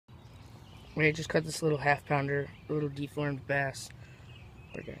I just caught this little half pounder, a little deformed bass.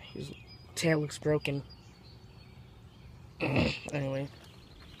 Okay, his tail looks broken. Anyway.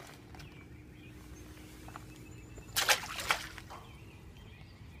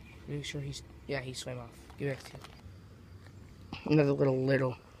 Are you sure yeah, he swam off. Give it to you. Another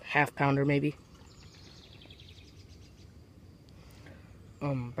little half pounder maybe.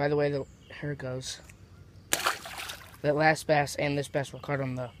 By the way, here it goes. That last bass and this bass were caught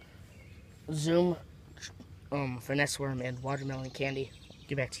on the Zoom finesse worm and watermelon candy.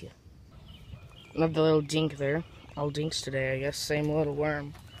 Get back to you. Another little dink there. All dinks today, I guess. Same little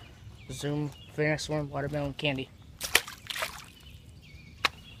worm. Zoom finesse worm, watermelon candy.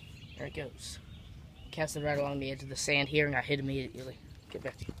 There it goes. Cast it right along the edge of the sand here and got hit immediately. Get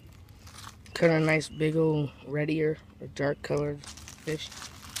back to you. Cut a nice big old red ear or dark colored fish.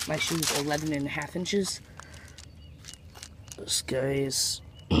 My shoe's 11.5 inches. This guy is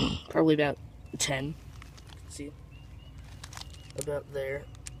probably about 10. See? About there.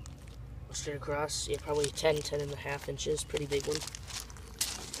 Straight across. Yeah, probably 10.5 inches. Pretty big one.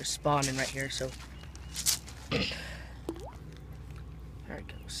 They're spawning right here, so. There it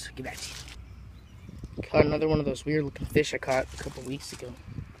goes. Get back to you. Caught another one of those weird looking fish I caught a couple weeks ago.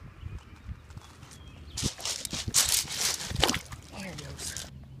 There it goes.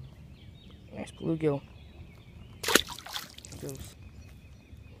 Nice bluegill. There it goes.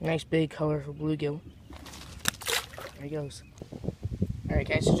 Nice big colorful bluegill. There he goes. Alright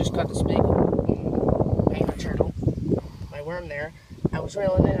guys, so just caught this big angler turtle. My worm there. I was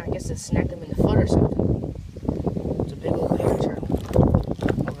reeling in, I guess it snagged him in the foot or something. It's a big old angler turtle.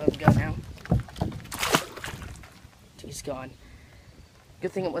 I'll let him go now. He's gone.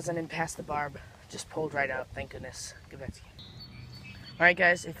 Good thing it wasn't in past the barb. Just pulled right out, thank goodness. Get back to you. Alright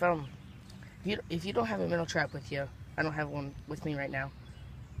guys, if you don't have a minnow trap with you, I don't have one with me right now.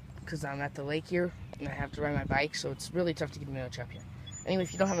 Because I'm at the lake here, and I have to ride my bike, so it's really tough to get a minnow trap here. Anyway,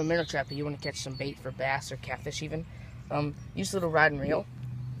 if you don't have a minnow trap, but you want to catch some bait for bass or catfish even, use a little rod and reel.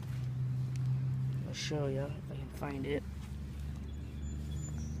 I'll show you if I can find it.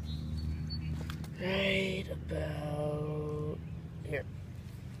 Right about here.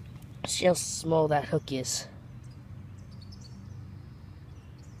 See how small that hook is.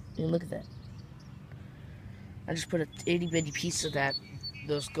 And look at that. I just put a itty bitty piece of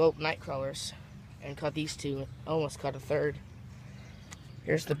those gulp night crawlers and caught these two. Almost caught a third.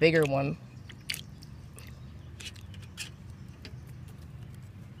 Here's the bigger one.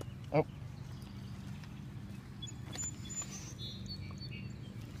 Oh.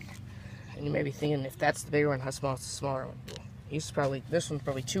 And you may be thinking, if that's the bigger one, how small is the smaller one? This one's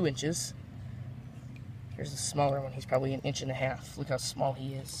probably 2 inches. Here's the smaller one. He's probably 1.5 inches. Look how small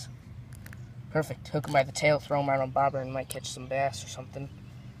he is. Perfect. Hook him by the tail, throw him out on bobber, and might catch some bass or something.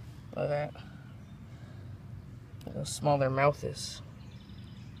 Look at that. Look how small their mouth is.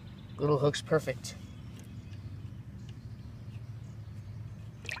 Little hook's perfect.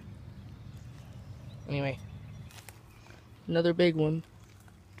 Anyway, another big one.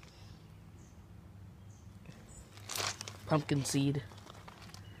 Pumpkin seed.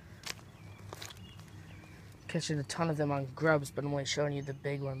 Catching a ton of them on grubs, but I'm only showing you the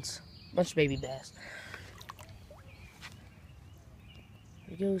big ones. Bunch of baby bass.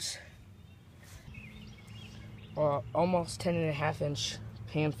 There he goes. Almost 10.5 inch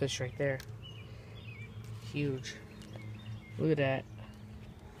panfish right there. Huge. Look at that.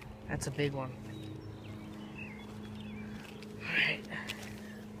 That's a big one. Alright.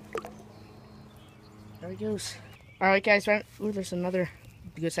 There he goes. Alright guys, right. Ooh, there's another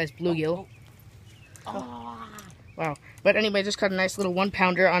good sized bluegill. Oh. Wow. But anyway, just caught a nice little 1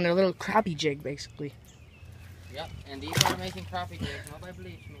 pounder on a little crappie jig, basically. Yep, and these are making crappie jigs. Nobody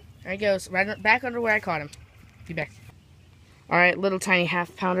believes me. There he goes. Right back under where I caught him. Be back. Alright, little tiny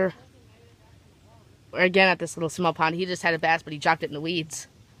half pounder. Again at this little small pond. He just had a bass, but he dropped it in the weeds.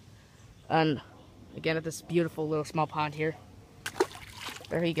 And again at this beautiful little small pond here.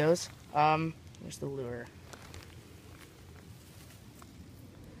 There he goes. There's the lure.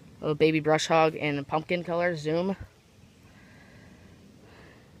 Little baby brush hog in a pumpkin color, zoom.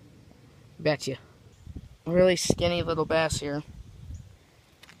 Betcha. A really skinny little bass here.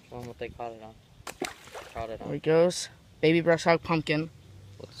 Show them what they caught it on. There he goes. Baby brush hog pumpkin.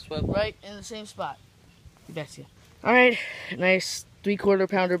 With the swivel. Right in the same spot. Betcha. Alright, nice 3/4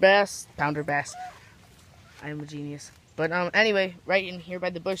 pounder bass. Pounder bass. I am a genius. But anyway, right in here by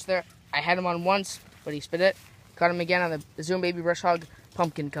the bush there, I had him on once, but he spit it. Caught him again on the zoom baby brush hog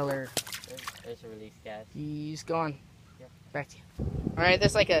pumpkin color. There's a release, guys. He's gone. Yeah. Back to you. Alright,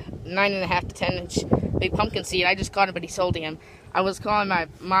 that's like a 9.5 to 10 inch big pumpkin seed. I just caught it, but he sold to him. I was calling my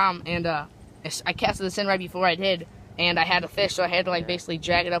mom, and I casted this in right before I did, and I had a fish, so I had to like basically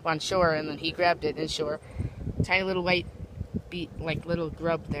drag it up on shore, and then he grabbed it inshore. Tiny little white like little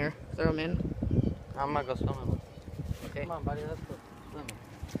grub there. Throw him in. I'm gonna go swimming. Okay. Come on, buddy, let's go swimming.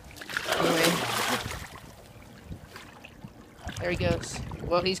 Anyway, there he goes.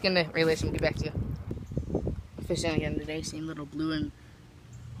 Well, he's gonna release him. Get back to you. Fishing again today. Same little blue and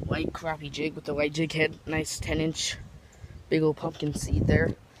white crappie jig with the white jig head. Nice 10-inch, big old pumpkin seed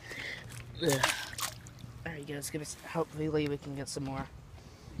there. Ugh. There he goes. Hopefully we can get some more.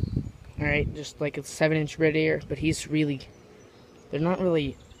 Alright, just like a 7-inch red ear, but they're not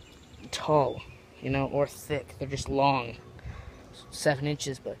really tall, you know, or thick. They're just long. 7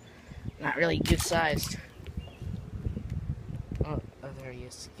 inches, but not really good sized. Oh, there he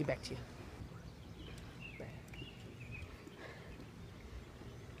is. Get back to you.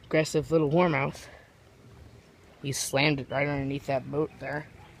 Aggressive little warmouth. He slammed it right underneath that boat there.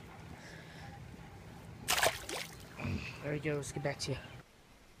 There he goes. Get back to you.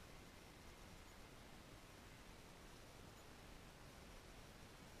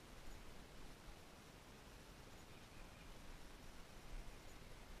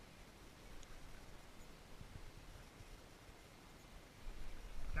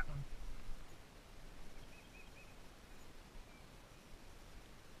 Got one.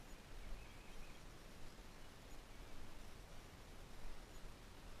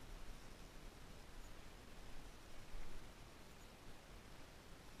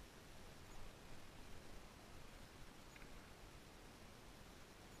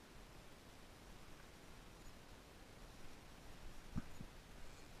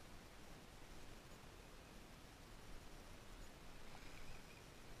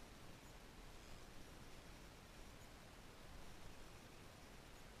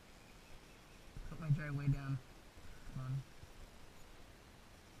 Put my drag way down. Come on.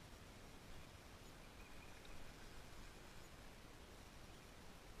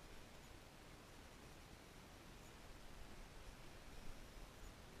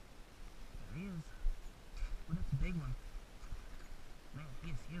 There he is. Well, that's a big one. Man,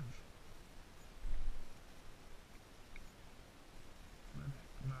 he is huge. Look at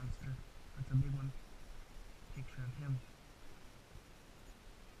that monster. That's a big one. Picture of him.